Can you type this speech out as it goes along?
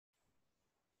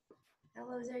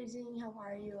Hello, Jardim. How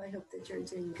are you? I hope that you're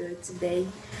doing good today.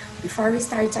 Before we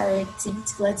start our activity,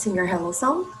 let's sing our hello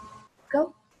song.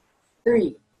 Go.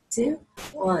 3, 2,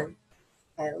 1.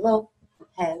 Hello,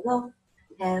 hello,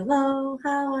 hello.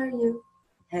 How are you?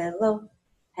 Hello,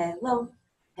 hello,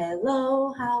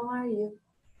 hello. How are you?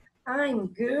 I'm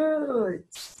good.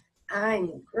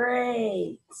 I'm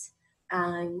great.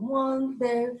 I'm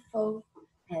wonderful.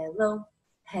 Hello,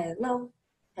 hello,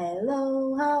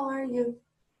 hello. How are you?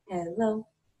 Hello,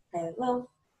 hello,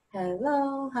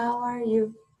 hello. How are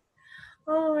you?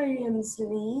 I am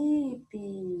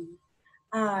sleepy.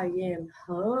 I am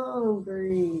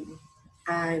hungry.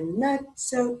 I'm not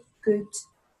so good.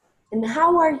 And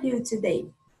how are you today?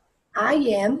 I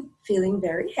am feeling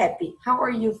very happy. How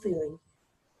are you feeling?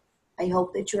 I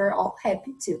hope that you are all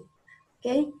happy too.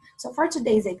 Okay? So for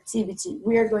today's activity,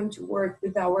 we are going to work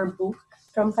with our book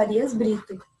from Farias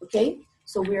Brito. Okay?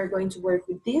 So we are going to work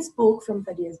with this book from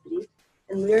Farias Brito,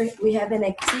 and we have an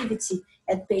activity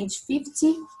at page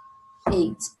 58.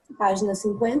 Página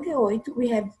 58, we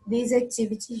have this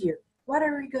activity here. What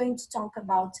are we going to talk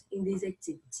about in this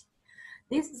activity?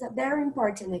 This is a very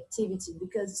important activity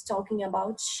because it's talking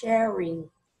about sharing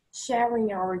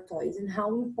our toys and how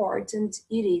important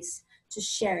it is to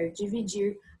share,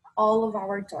 dividir all of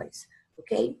our toys,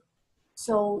 okay?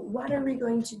 So what are we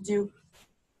going to do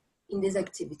in this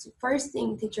activity? First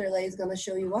thing, teacher Leigh is gonna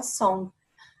show you a song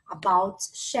about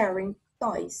sharing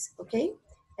toys, okay?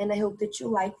 And I hope that you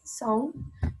like the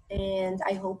song, and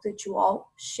I hope that you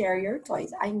all share your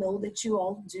toys. I know that you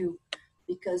all do,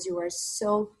 because you are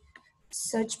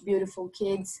such beautiful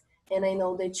kids, and I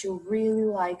know that you really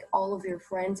like all of your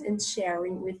friends and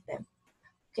sharing with them.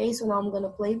 Okay, so now I'm gonna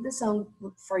play the song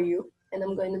for you, and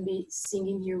I'm going to be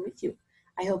singing here with you.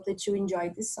 I hope that you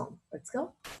enjoyed this song. Let's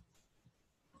go.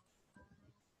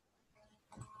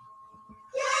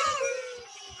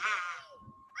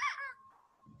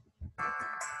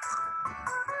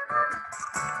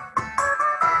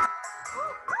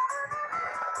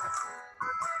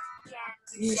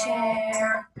 You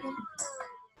share.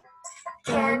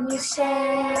 Can you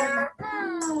share?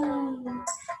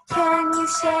 Can you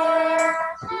share?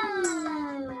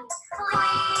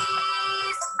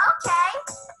 Please. Okay.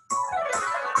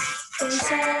 Can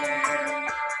share.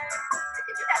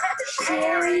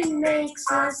 Sharing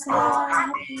makes us all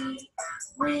happy.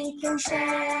 We can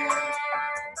share.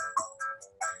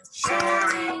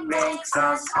 Sharing makes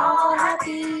us all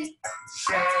happy.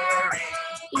 Sharing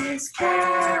is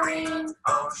caring.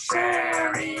 Oh,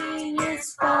 sharing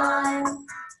is fun.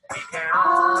 We can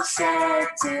all share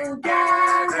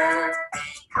together. Be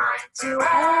kind to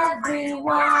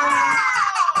everyone.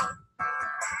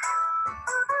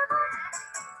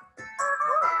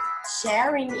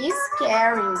 Sharing is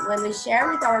caring. When we share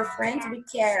with our friends, we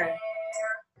care.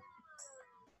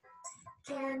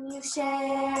 Can you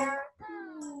share?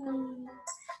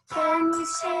 Can you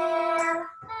share?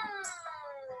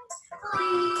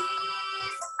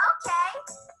 Please. Okay.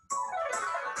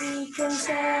 We can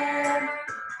share.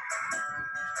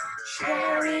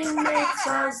 Sharing makes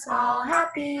us all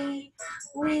happy.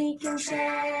 We can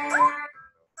share.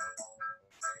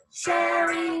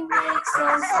 Sharing makes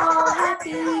us all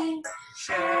happy.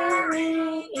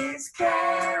 Sharing is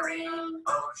caring.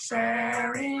 Oh,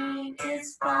 sharing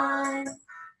is fun.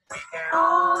 We can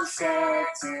all share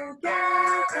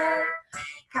together. Be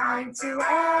kind to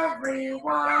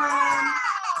everyone.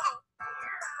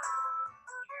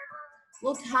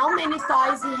 Look how many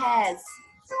toys he has.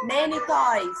 Many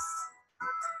toys.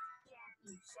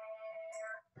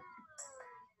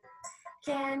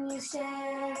 Can you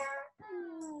share?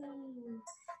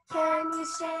 Can you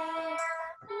share?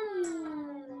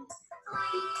 Please.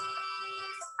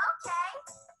 Okay.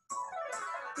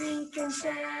 We can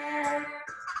share.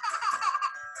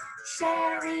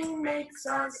 Sharing makes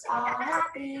us all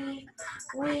happy.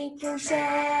 We can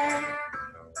share.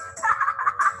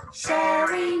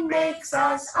 Sharing makes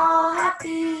us all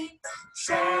happy.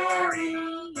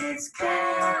 Sharing is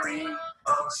caring.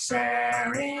 Oh,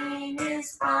 sharing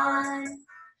is fun.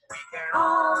 We can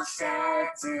all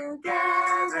share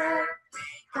together. Be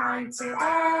kind to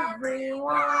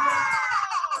everyone.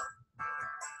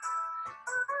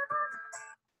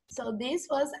 So this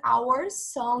was our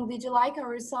song. Did you like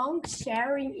our song?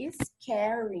 Sharing is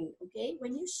caring, okay?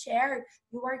 When you share,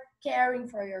 you are caring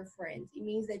for your friend. It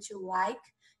means that you like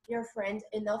your friend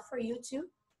enough for you to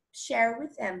share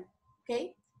with them,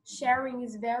 okay? Sharing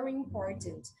is very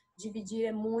important. Dividir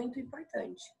é muito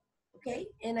importante, okay?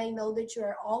 And I know that you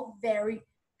are all very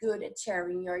good at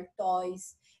sharing your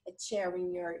toys, at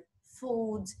sharing your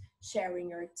food, sharing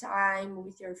your time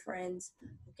with your friends,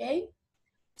 okay?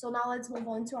 So now let's move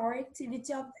on to our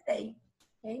activity of the day,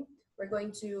 okay? We're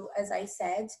going to, as I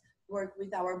said, work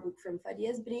with our book from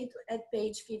Farias Brito at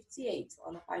page 58,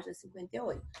 lá na página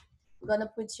 58. I'm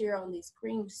gonna put here on the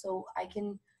screen so I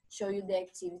can show you the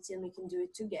activity and we can do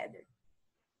it together.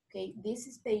 Okay, this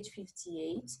is page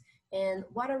 58, and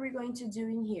what are we going to do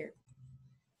in here?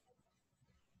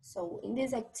 So in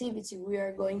this activity, we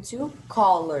are going to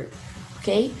color,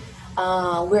 okay?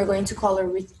 We're going to color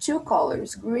with two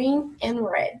colors, green and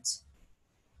red.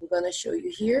 I'm gonna show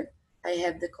you here. I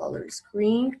have the colors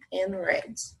green and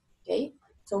red, okay?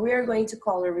 So we are going to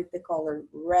color with the color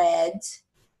red.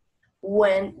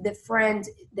 When the friends,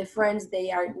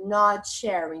 they are not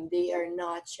sharing,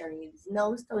 eles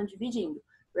não estão dividindo.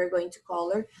 We're going to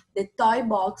color the toy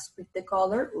box with the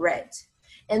color red.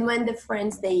 And when the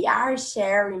friends, they are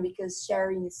sharing, because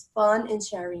sharing is fun and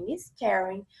sharing is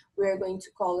caring, we're going to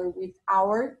color with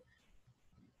our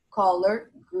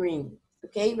color green.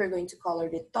 Okay, we're going to color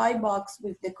the toy box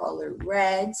with the color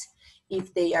red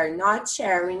if they are not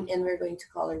sharing, and we're going to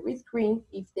color with green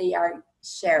if they are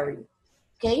sharing.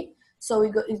 Okay, so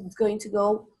it's going to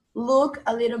go look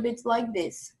a little bit like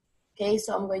this. Okay,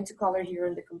 so I'm going to color here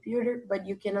on the computer, but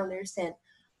you can understand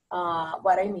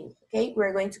what I mean. Okay,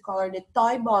 we're going to color the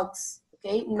toy box.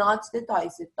 Okay, not the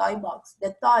toys, the toy box.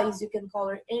 The toys, you can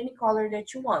color any color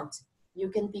that you want. You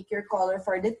can pick your color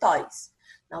for the toys.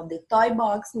 Now the toy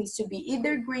box needs to be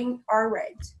either green or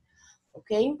red.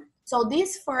 Okay, so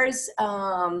these first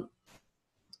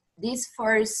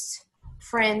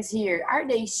friends here, are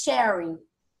they sharing?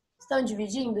 Estão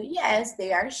dividindo? Yes,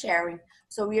 they are sharing.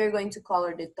 So we are going to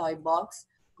color the toy box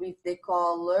with the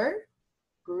color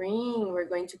green. We're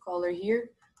going to color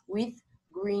here with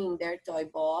green, their toy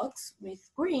box with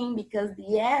green, because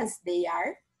yes, they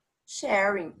are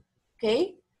sharing.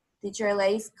 Okay, teacher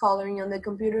Lay is coloring on the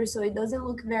computer, so it doesn't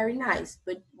look very nice,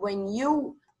 but when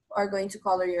you are going to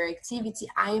color your activity,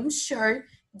 I am sure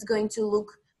it's going to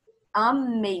look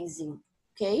amazing.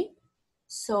 Okay,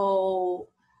 so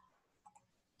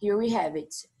here we have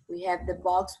it. We have the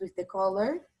box with the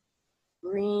color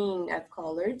green. I've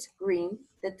colored green,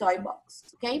 the toy box,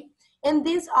 okay? And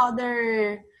these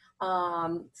other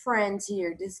friends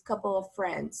here, this couple of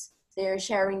friends, they're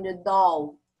sharing the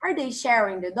doll. Are they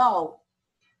sharing the doll?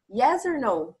 Yes or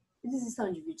no? Eles estão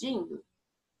dividindo?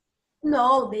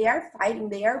 No, they are fighting,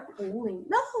 they are pulling.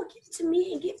 No, give it to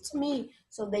me, give it to me.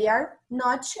 So they are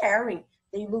not sharing.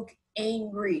 They look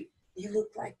angry. They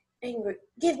look like angry.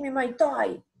 Give me my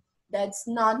toy. That's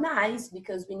not nice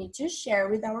because we need to share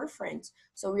with our friends.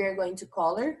 So we are going to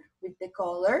color with the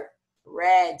color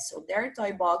red. So their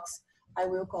toy box, I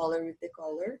will color with the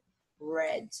color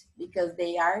red because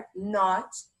they are not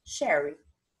sharing,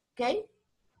 okay?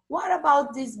 What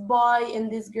about this boy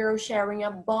and this girl sharing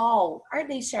a ball? Are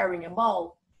they sharing a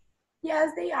ball?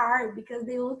 Yes, they are, because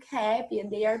they look happy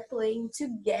and they are playing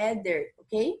together,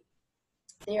 okay?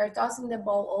 They are tossing the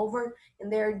ball over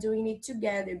and they are doing it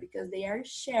together because they are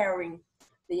sharing.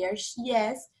 They are,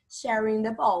 yes, sharing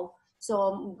the ball. So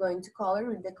I'm going to color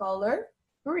with the color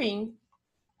green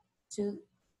to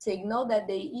signal that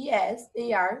yes,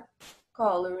 they are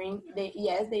coloring.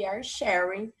 Yes, they are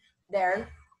sharing their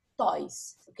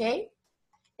toys, okay?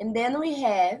 And then we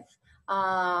have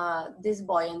this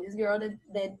boy and this girl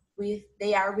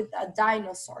they are with a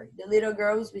dinosaur. The little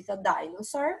girl is with a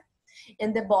dinosaur,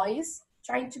 and the boy is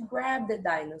trying to grab the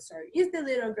dinosaur. Is the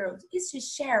little girl, is she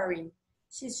sharing?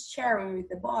 She's sharing with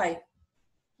the boy?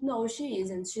 No, she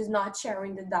isn't. She's not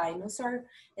sharing the dinosaur,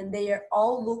 and they are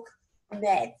all look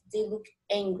mad. They look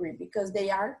angry because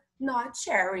they are not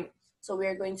sharing. So we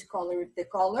are going to color with the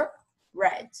color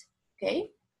red, okay?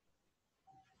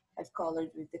 I've colored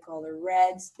with the color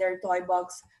red their toy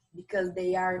box because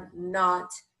they are not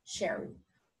sharing,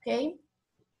 okay?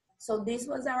 So this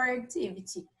was our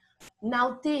activity.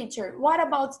 Now, teacher, what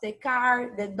about the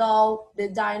car, the doll, the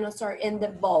dinosaur, and the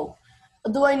ball?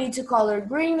 Do I need to color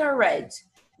green or red?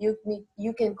 You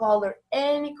can color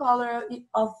any color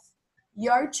of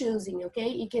your choosing, okay?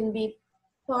 It can be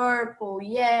purple,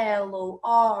 yellow,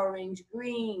 orange,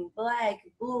 green, black,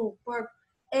 blue, purple,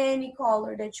 any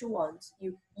color that you want.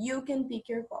 You can pick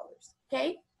your colors,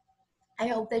 okay? I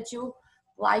hope that you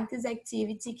like this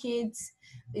activity, kids.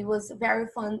 It was very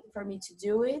fun for me to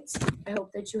do it. I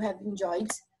hope that you have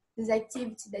enjoyed this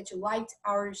activity, that you liked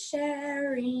our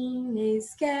sharing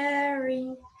is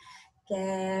caring,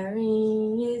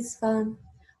 caring is fun.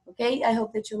 Okay, I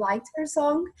hope that you liked our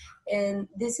song, and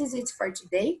this is it for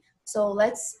today. So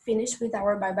let's finish with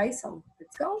our bye-bye song.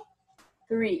 Let's go.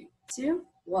 3, 2,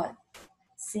 1.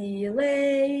 See you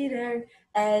later,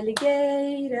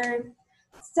 alligator.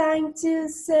 It's time to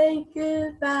say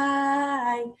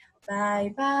goodbye.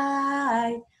 Bye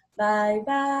bye. Bye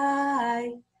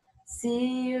bye.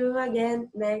 See you again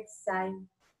next time.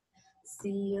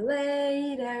 See you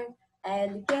later,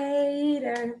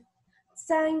 alligator. It's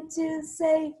time to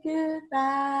say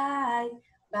goodbye.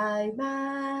 Bye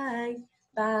bye.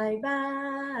 Bye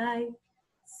bye.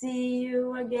 See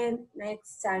you again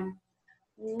next time.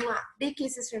 Mwah. Big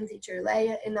kisses from teacher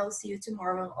Leia, and I'll see you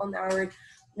tomorrow on our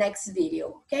next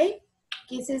video, okay?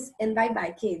 Kisses and bye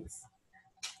bye, kids.